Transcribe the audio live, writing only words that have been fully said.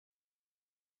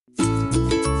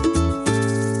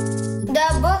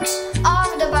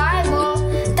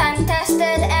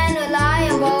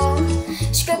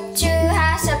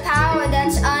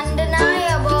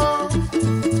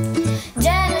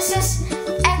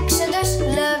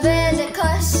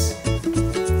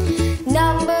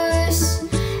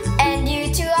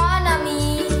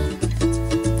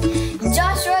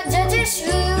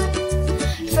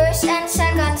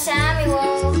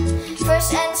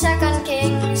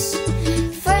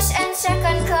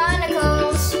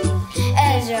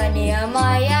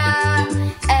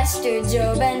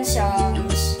Job and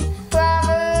Psalms,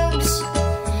 Proverbs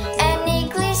and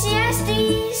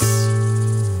Ecclesiastes,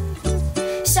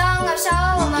 Song of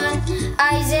Solomon,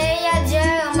 Isaiah,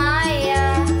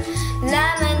 Jeremiah,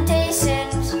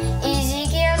 Lamentations,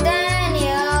 Ezekiel,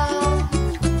 Daniel,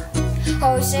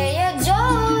 Hosea,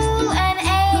 Joel and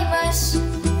Amos,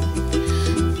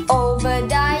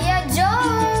 Obadiah,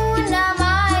 Jonah,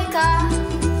 Micah,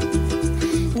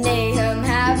 Nahum,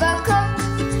 Habakkuk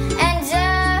and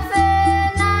Zephaniah,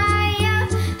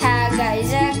 Haggai,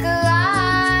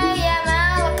 Zechariah,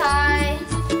 Malachi.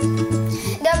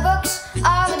 The books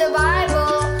of the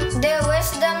Bible, their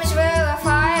wisdom's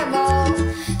verifiable.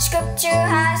 Scripture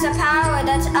has a power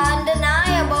that's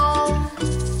undeniable.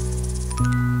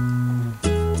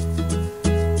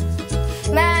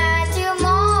 Matthew,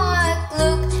 Mark,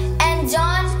 Luke, and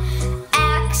John,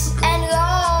 Acts and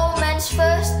Romans,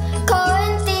 1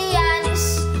 Corinthians,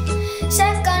 2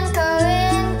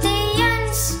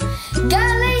 Corinthians,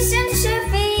 Galatians,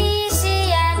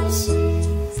 Ephesians,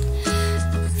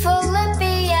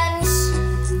 Philippians,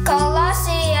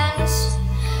 Colossians,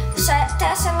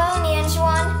 Thessalonians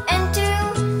 1 and 2,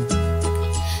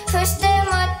 1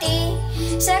 Timothy,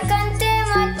 2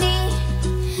 Timothy,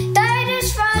 Titus,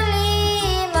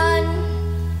 Philemon,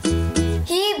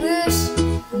 Hebrews,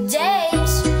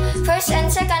 James, 1 and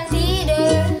 2 Peter,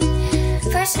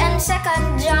 1 and 2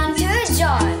 John, 2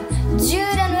 John,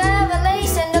 Jude and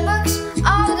Revelation, the books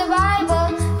of the Bible,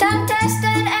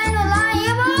 time-tested and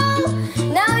reliable.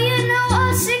 Now you know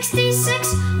all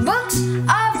 66